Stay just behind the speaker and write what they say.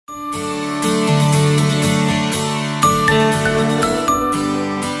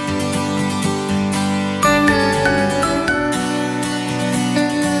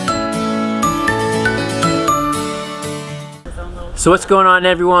So what's going on,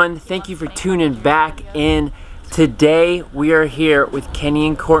 everyone? Thank you for tuning back in. Today we are here with Kenny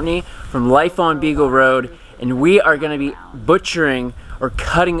and Courtney from Life on Beagle Road, and we are going to be butchering or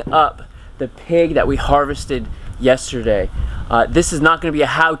cutting up the pig that we harvested yesterday. This is not going to be a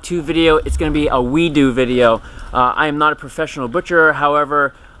how-to video, it's going to be a we-do video. I am not a professional butcher,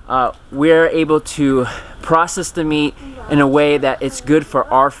 however, we're able to process the meat in a way that it's good for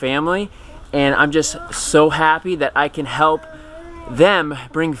our family, and I'm just so happy that I can help them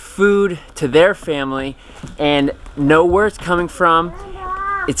bring food to their family and know where it's coming from.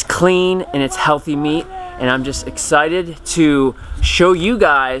 It's clean and it's healthy meat, and I'm just excited to show you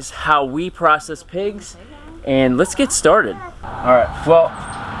guys how we process pigs, and let's get started. Alright, well,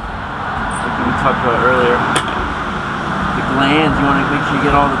 like we talked about earlier, the glands, you want to make sure you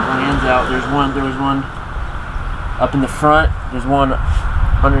get all the glands out. There was one up in the front, there's one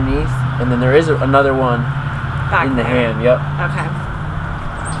underneath, and then there is another one back in the hand. Yep. Okay.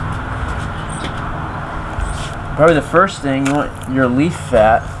 Probably the first thing, you want your leaf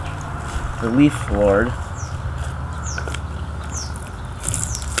fat, the leaf lord.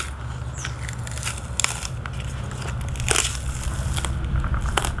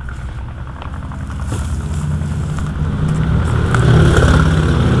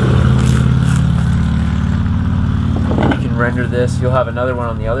 And you can render this. You'll have another one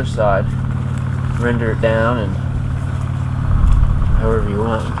on the other side. Render it down and however you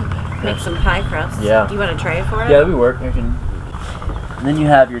want. You can make some pie crust. Yeah. Do you want a tray for it? Yeah, that'd work. I can. And then you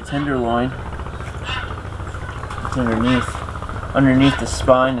have your tenderloin. It's underneath the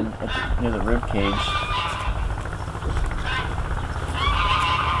spine and near the rib cage.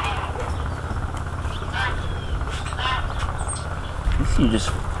 You just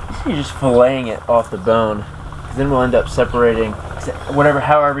filleting it off the bone. Then we'll end up separating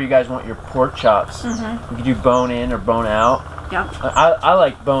however you guys want your pork chops. You can do bone in or bone out. Yep. I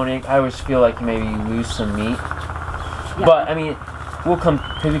like bone in. I always feel like maybe you lose some meat. Yep. But I mean, we'll come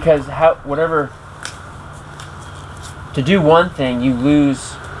because to do one thing, you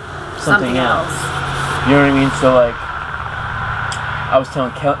lose something else. You know what I mean? So like, I was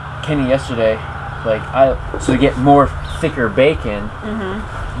telling Kenny yesterday, like so to get more thicker bacon,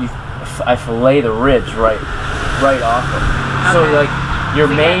 I fillet the ribs right off of it. Okay. So like your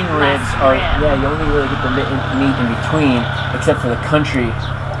main ribs are you only really get the meat in between, except for the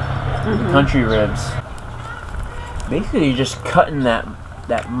country ribs. Basically, you're just cutting that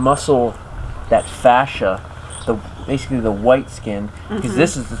muscle, that fascia, basically the white skin, because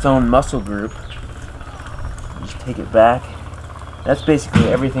this is its own muscle group. Just take it back. That's basically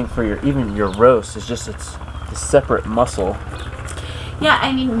everything for even your roast. It's a separate muscle. Yeah,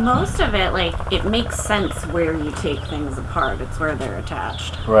 I mean, most of it, like, it makes sense where you take things apart. It's where they're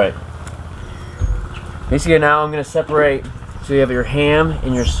attached. Right. Basically, now I'm going to separate, so you have your ham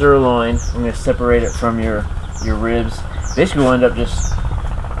and your sirloin. I'm going to separate it from your ribs. Basically, we'll end up just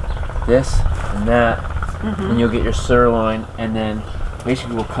this and that, and you'll get your sirloin, and then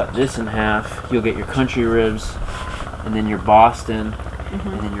basically we'll cut this in half. You'll get your country ribs, and then your Boston,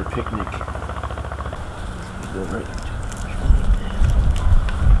 and then your picnic. Go right there.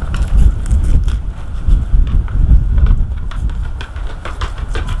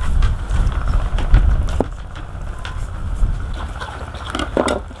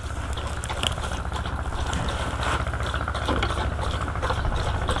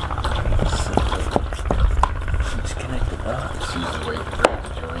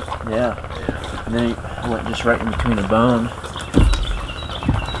 Yeah, and then you went just right in between the bone.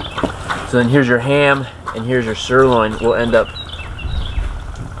 So then here's your ham and here's your sirloin. We'll end up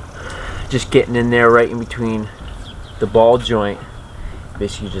just getting in there right in between the ball joint.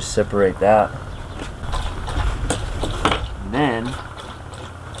 Basically just separate that. And then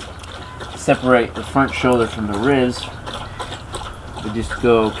separate the front shoulder from the ribs. We just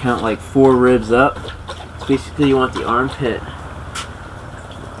go count like 4 ribs up. So basically you want the armpit.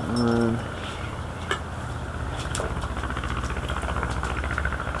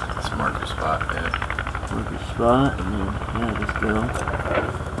 Let's mark your spot, man. Mark your spot, and then, just go.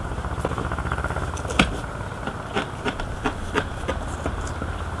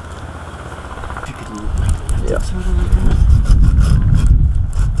 Yeah. Sort of like that.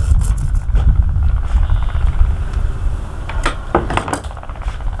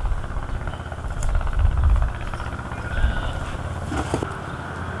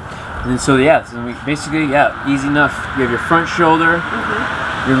 And so we basically, easy enough. You have your front shoulder,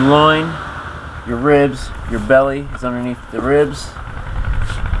 your loin, your ribs, your belly is underneath the ribs,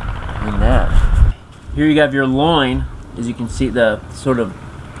 and that. Here you have your loin, as you can see, the sort of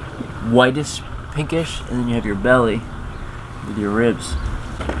whitish pinkish, and then you have your belly. with your ribs.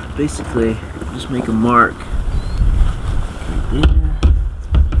 Basically, just make a mark right there.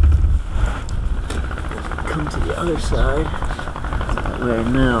 Come to the other side. That way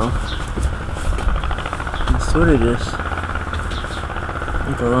now. And sort of just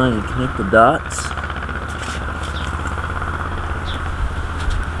make a line and connect the dots.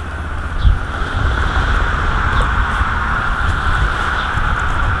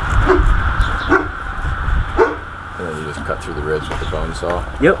 And then you just cut through the ribs with the bone saw?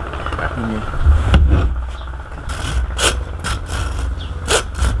 Yep.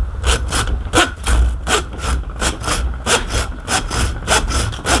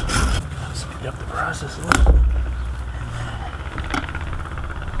 Speed up the process a little.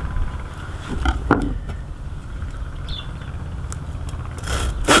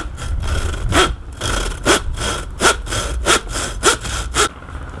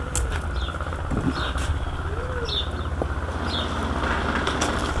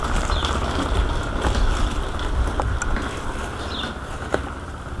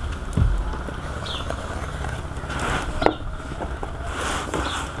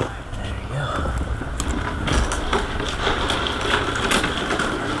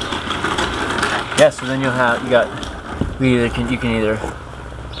 Yeah, so then you can either,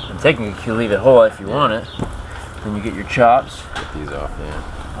 and technically you can leave it whole if you want it. Then you get your chops. Get these off,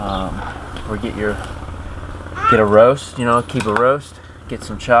 yeah. Or get a roast, you know, keep a roast, get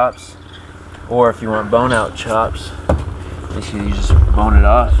some chops. Or if you want bone out chops, basically you just bone it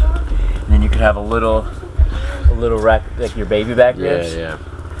off. And then you could have a little rack, like your baby back ribs. Yeah.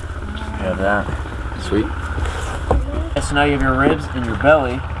 You have that. Sweet. So now you have your ribs and your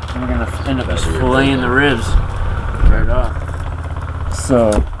belly, and you're gonna end up just filleting the ribs right off. So,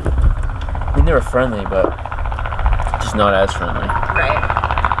 I mean, they were friendly, but just not as friendly.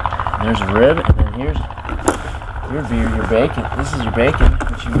 Right. And there's a rib, and then here's your bacon. This is your bacon,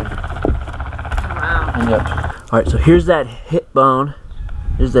 which you would end up. All right, so here's that hip bone.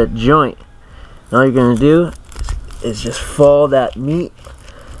 Here's that joint. And all you're gonna do is just follow that meat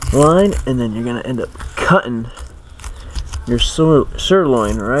line, and then you're gonna end up cutting your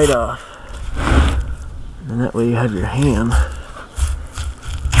sirloin right off, and that way you have your ham.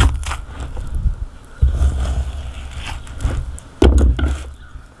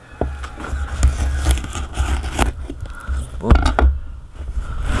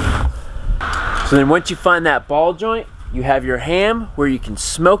 So then once you find that ball joint, you have your ham where you can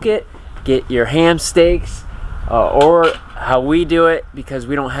smoke it, get your ham steaks, or how we do it, because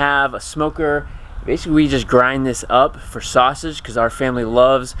we don't have a smoker. Basically, we just grind this up for sausage because our family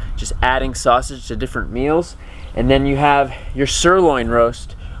loves just adding sausage to different meals. And then you have your sirloin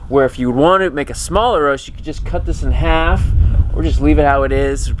roast, where if you want to make a smaller roast, you could just cut this in half or just leave it how it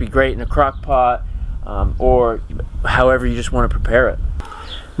is. It would be great in a crock pot, or however you just want to prepare it.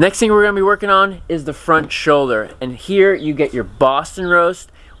 Next thing we're going to be working on is the front shoulder. And here you get your Boston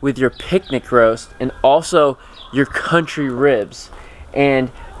roast with your picnic roast and also your country ribs.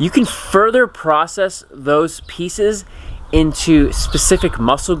 And you can further process those pieces into specific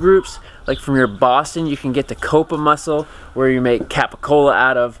muscle groups. Like from your Boston, you can get the copa muscle, where you make capicola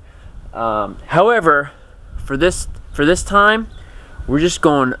out of. However, for this time, we're just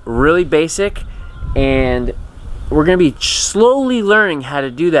going really basic, and we're going to be slowly learning how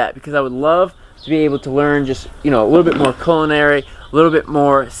to do that, because I would love to be able to learn just, you know, a little bit more culinary, a little bit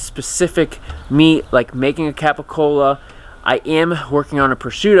more specific meat, like making a capicola. I am working on a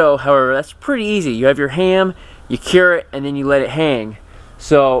prosciutto, however, that's pretty easy. You have your ham, you cure it, and then you let it hang.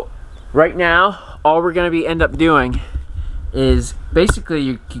 So right now, all we're going to end up doing is basically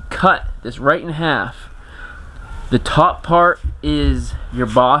you cut this right in half. The top part is your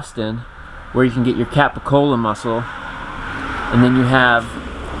Boston, where you can get your capicola muscle, and then you have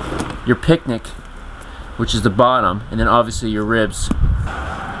your picnic, which is the bottom, and then obviously your ribs.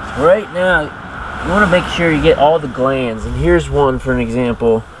 Right now, you want to make sure you get all the glands, and here's one for an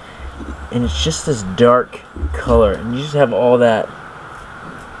example, and it's just this dark color, and you just have all that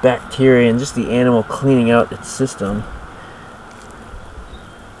bacteria and just the animal cleaning out its system.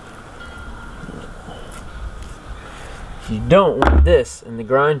 You don't want this in the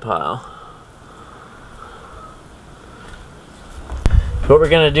grind pile. What we're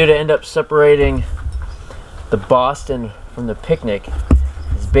going to do to end up separating the Boston from the picnic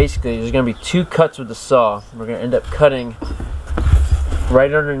is basically there's going to be two cuts with the saw. We're going to end up cutting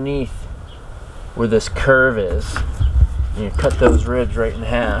right underneath where this curve is. And you cut those ribs right in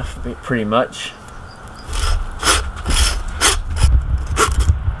half, pretty much.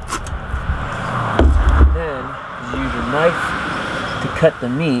 And then you use your knife to cut the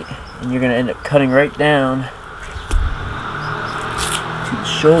meat, and you're going to end up cutting right down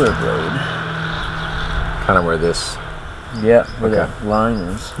shoulder blade. Kind of where this. Yeah, where Okay. that line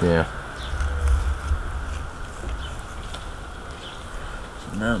is. Yeah.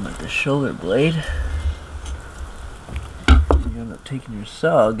 So now I'm at the shoulder blade. You end up taking your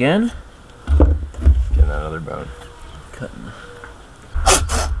saw again. Getting that other bone. Cutting.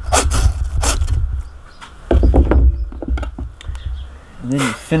 And then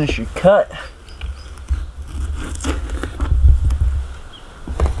you finish your cut.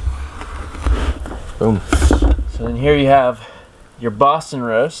 Boom. So then here you have your Boston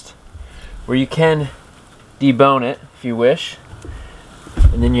roast, where you can debone it if you wish.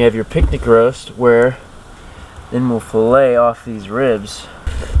 And then you have your picnic roast, where then we'll fillet off these ribs.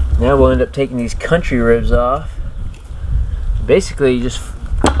 Now we'll end up taking these country ribs off. Basically, you just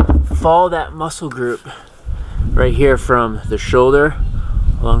follow that muscle group right here from the shoulder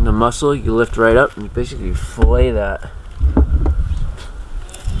along the muscle. You lift right up and you basically fillet that.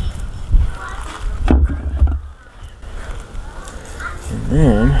 And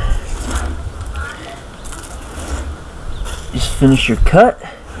then just finish your cut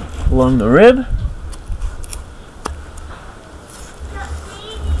along the rib.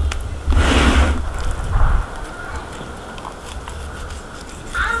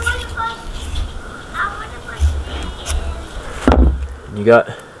 You got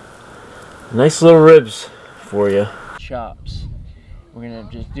nice little ribs for you. Chops. We're gonna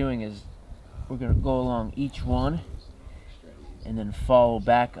just doing is we're gonna go along each one and then follow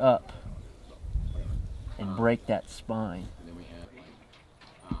back up and break that spine.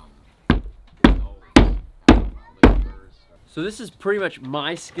 So this is pretty much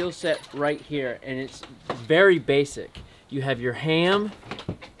my skill set right here, and it's very basic. You have your ham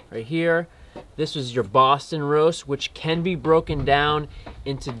right here. This was your Boston roast, which can be broken down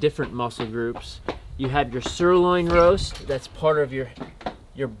into different muscle groups. You have your sirloin roast, that's part of your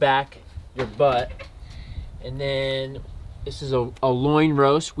back, your butt. And then this is a loin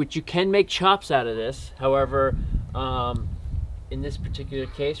roast, which you can make chops out of this. However, in this particular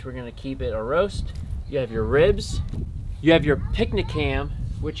case, we're gonna keep it a roast. You have your ribs. You have your picnic ham,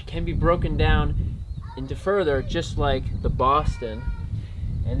 which can be broken down into further, just like the Boston.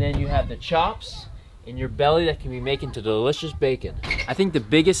 And then you have the chops in your belly that can be made into delicious bacon. I think the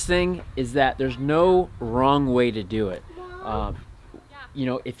biggest thing is that there's no wrong way to do it. You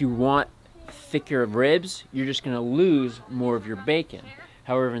know, if you want thicker ribs, you're just gonna lose more of your bacon.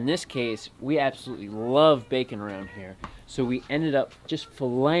 However, in this case, we absolutely love bacon around here. So we ended up just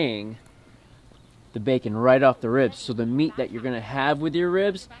filleting the bacon right off the ribs. So the meat that you're gonna have with your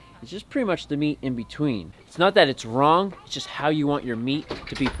ribs is just pretty much the meat in between. It's not that it's wrong, it's just how you want your meat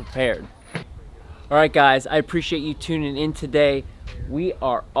to be prepared. All right, guys, I appreciate you tuning in today. We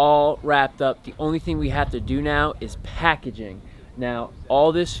are all wrapped up. The only thing we have to do now is packaging. Now,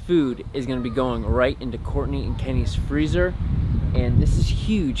 all this food is gonna be going right into Courtney and Kenny's freezer. And this is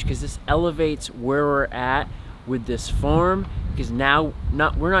huge because this elevates where we're at with this farm, because now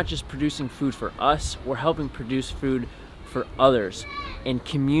we're not just producing food for us, we're helping produce food for others. And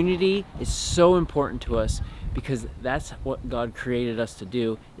community is so important to us, because that's what God created us to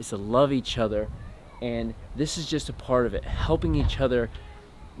do, is to love each other. And this is just a part of it. Helping each other,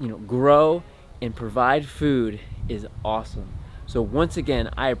 you know, grow and provide food is awesome. So once again,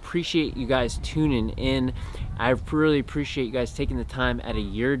 I appreciate you guys tuning in. I really appreciate you guys taking the time out of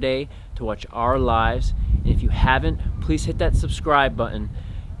your day to watch our lives. And if you haven't, please hit that subscribe button,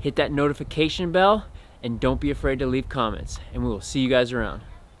 hit that notification bell, and don't be afraid to leave comments. And we will see you guys around.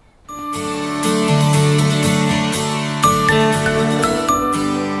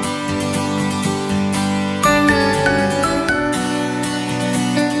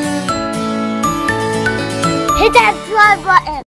 Hit that subscribe button.